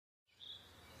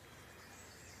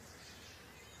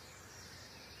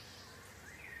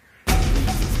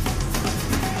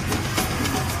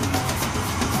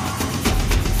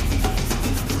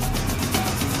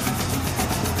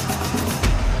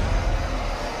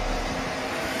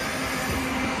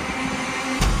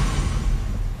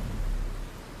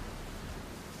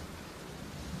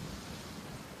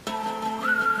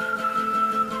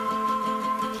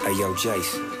yo,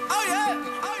 Jason. Oh yeah,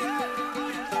 oh yeah, oh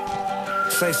yeah.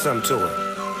 Say something to her.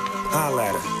 Holla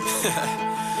at her.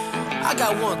 I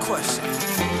got one question.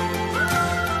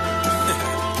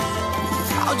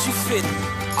 How'd you fit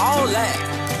all that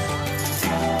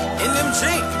in them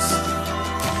jeans?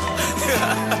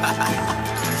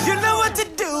 You know what to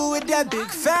do with that big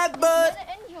fat butt.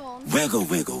 Wiggle,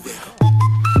 wiggle, wiggle.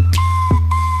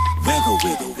 Wiggle,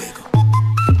 wiggle, wiggle.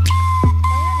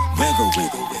 Wiggle,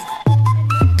 wiggle, wiggle.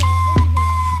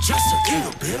 Just a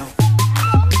little bit.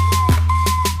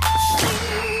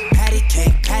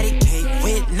 Patty cake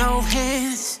with no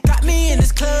hands. Got me in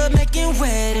this club making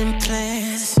wedding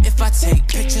plans. If I take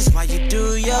pictures while you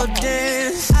do your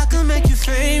dance, I can make you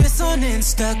famous on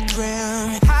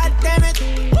Instagram. Hot damn it,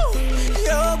 woo.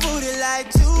 Your booty like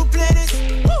 2 planets.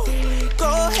 Woo. Go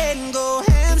ahead and go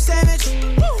ham sandwich.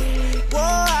 Woo.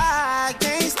 Whoa, I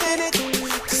can't stand it.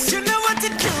 'Cause you know what to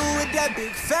do with that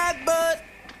big fat butt.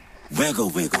 Wiggle,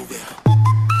 wiggle, wiggle.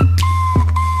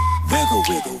 Wiggle,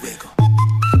 wiggle, wiggle.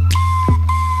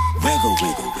 Wiggle,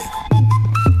 wiggle, wiggle.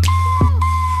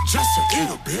 Just a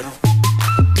little bit.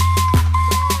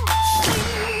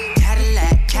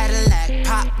 Cadillac,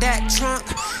 pop that trunk.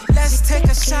 Let's take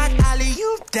a shot,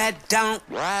 alley-oop that don't.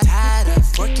 Tired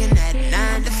of working at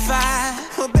 9 to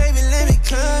 5. Well, baby, let me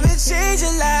come and change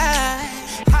your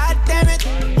life. Hot damn it,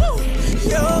 woo.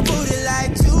 Your booty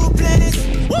like 2 planets.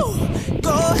 Woo.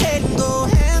 Go ahead and go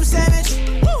ham sandwich.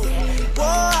 Woo.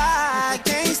 Whoa, I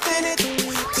can't stand it.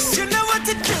 'Cause you know what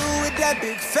to do with that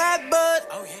big fat butt.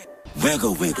 Oh, yeah.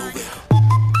 Wiggle, wiggle, wiggle.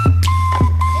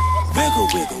 Wiggle,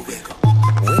 wiggle, wiggle.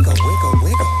 Wiggle, wiggle,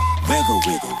 wiggle. Wiggle,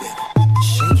 wiggle, wiggle.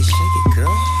 Shake it,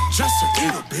 girl. Just a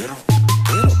little bit.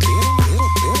 Wiggle.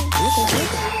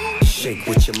 Shake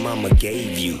what your mama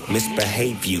gave you,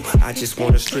 misbehave you. I just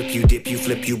wanna strip you, dip you,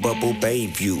 flip you, bubble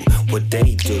bathe you. What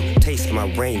they do, taste my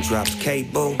raindrops,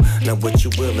 cable. Now what you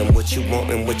will and what you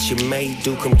want and what you may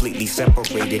do. Completely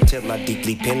separated till I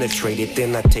deeply penetrate it.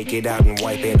 Then I take it out and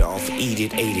wipe it off. Eat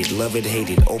it, ate it, love it, hate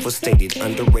it. Overstated,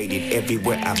 underrated.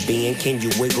 Everywhere I've been, can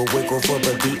you wiggle for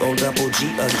the D-O-double-G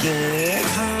again?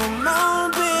 Come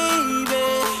on, baby,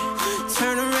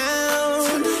 turn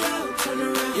around.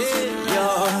 Yeah,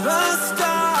 you're a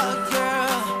star,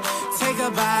 girl. Take a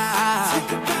bow.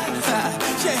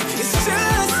 Yeah, it's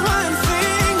just one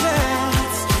thing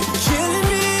that's killing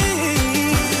me.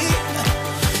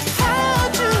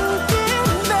 How'd you get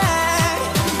back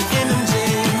in them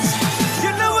jeans?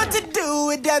 You know what to do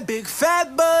with that big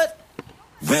fat butt.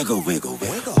 Wiggle, wiggle,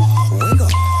 wiggle.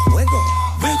 Wiggle. Wiggle,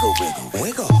 wiggle,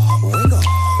 Wiggle. wiggle,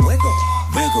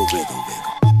 wiggle,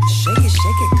 wiggle.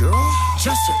 Shake it, girl.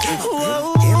 Just a little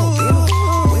bit.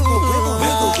 Wiggle.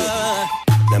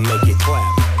 Now make it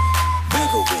clap.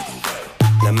 Wiggle, wiggle, wiggle.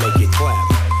 Now make it clap.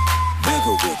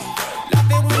 Wiggle, wiggle, wiggle.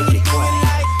 Love it when Make you it do clap. it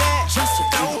like that. Just a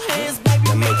Throw little hands, baby.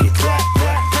 Now make it clap.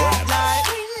 Like.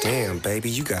 Damn, baby,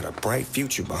 you got a bright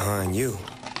future behind you.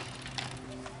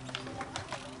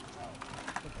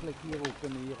 Klik hier ook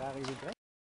en hier ergens